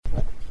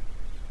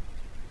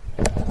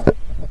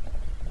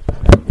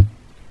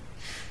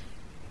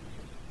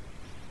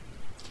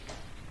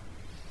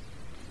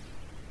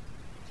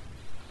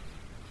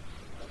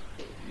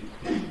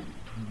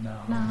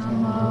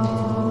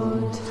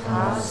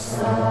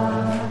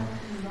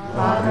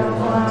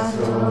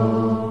Bhagavato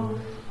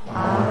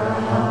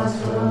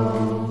Arahato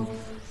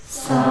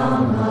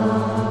Sama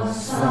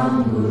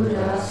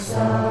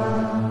Sambuddhassa.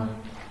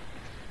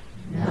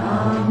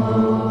 Namo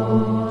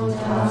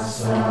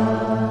tassa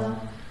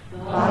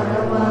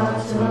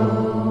Bhagavato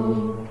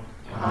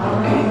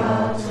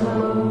Arahato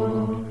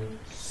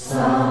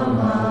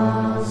Sama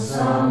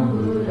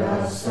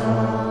Sambuddhassa.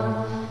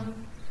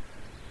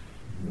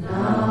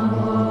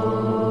 Namo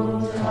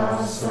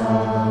tassa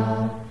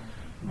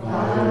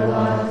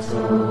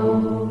Bhagavato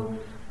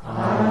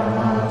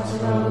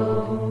Arahato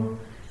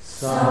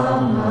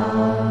Sama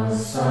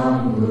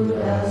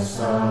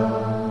Sambuddhassa.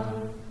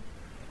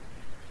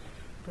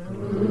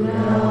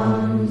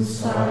 Buddham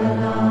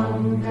saranam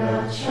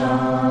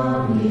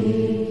gacchami,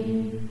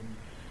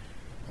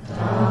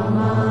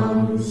 Dhammam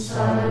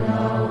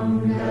saranam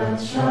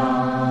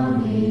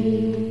gacchami,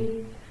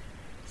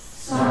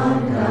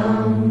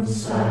 Sangham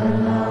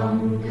saranam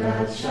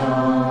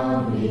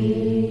gacchami,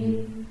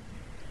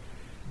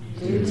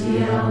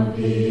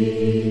 Dutiyampi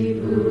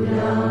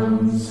Buddham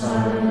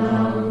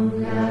saranam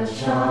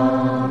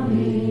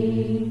gacchami,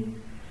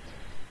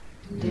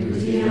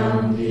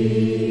 Dutiyampi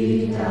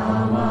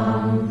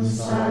Dhammam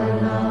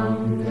saranam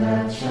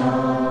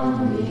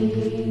gacchami,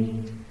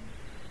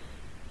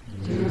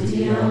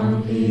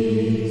 Dutiyampi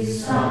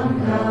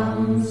Sangham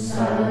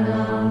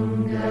saranam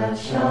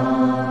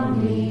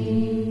gacchami,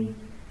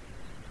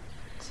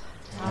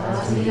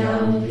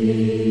 Tatiyampi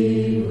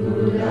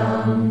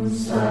Buddham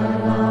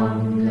saranam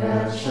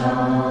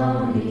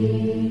gacchami,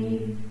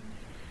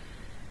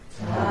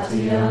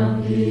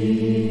 Tatiyampi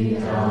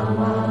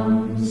Dhammam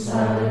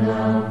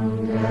saranam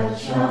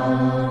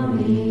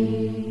gacchami,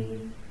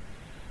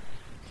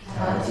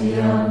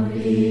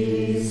 Tatiyampi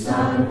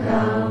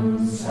Sangham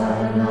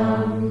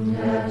saranam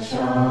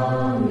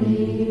gacchami.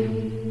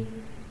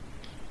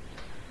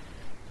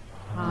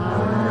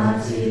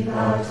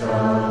 Anatipata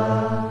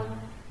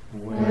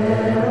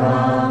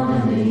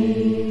Veramani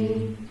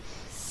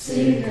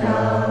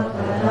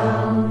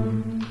Sikapadam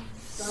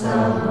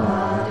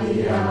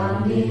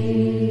Samadhiyami.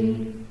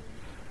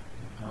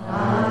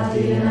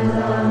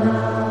 Adinadana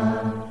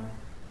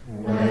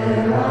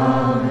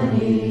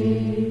Veramani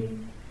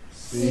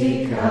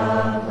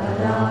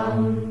Sikapadam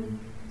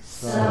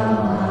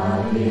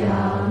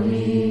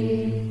Samadhiyami.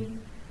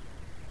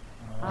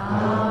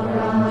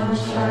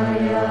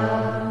 Abrahmacharya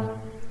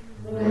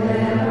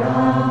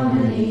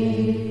Veramani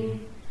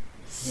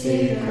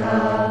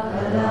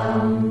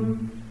Sikapadam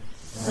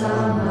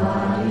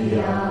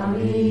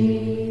Samadhiyami.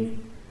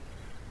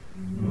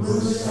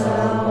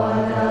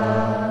 Musavada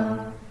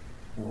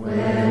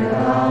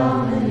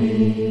Veramani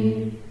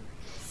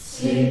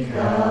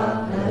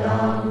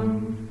Sikapadam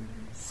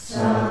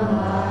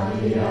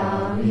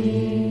Samadhiyami.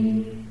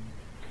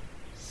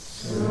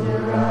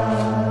 Sura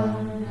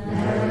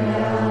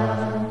Narya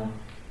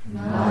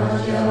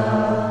Maja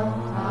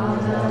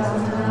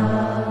Adatana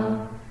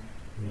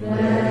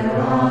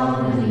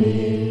Veramani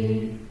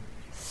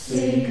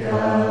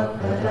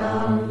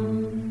Sikapadam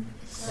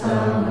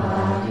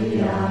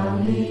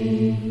Samadhiyami.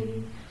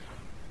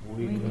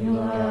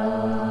 Vinaya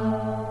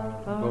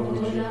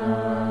Bhojana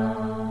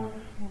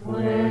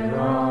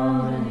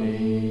Veramani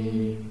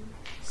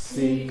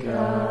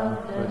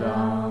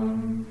Sikapadam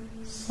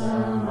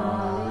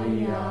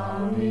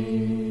Samadhiyami.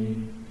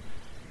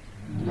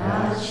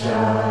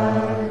 Nacha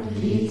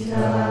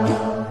Gita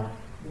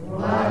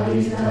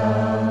Vadita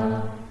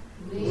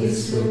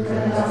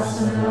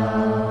Visukadasana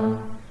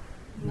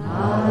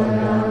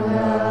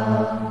Madaganga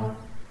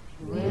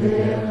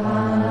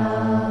Vidyapana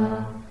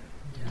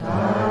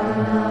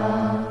Dharana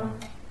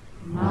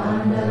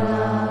Mandala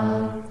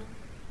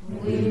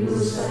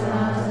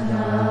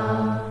Vibhusanatana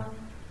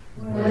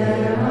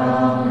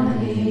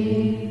Veramani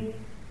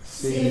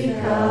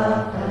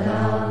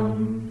Sikapadam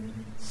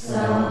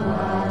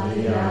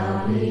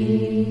Samadhiyami.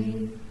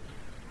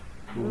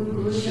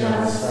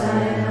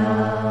 Purushasayana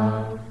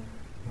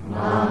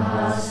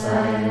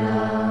Mahasayana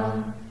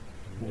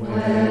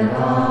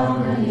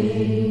Veramani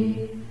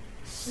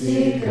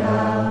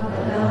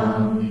Sikapadam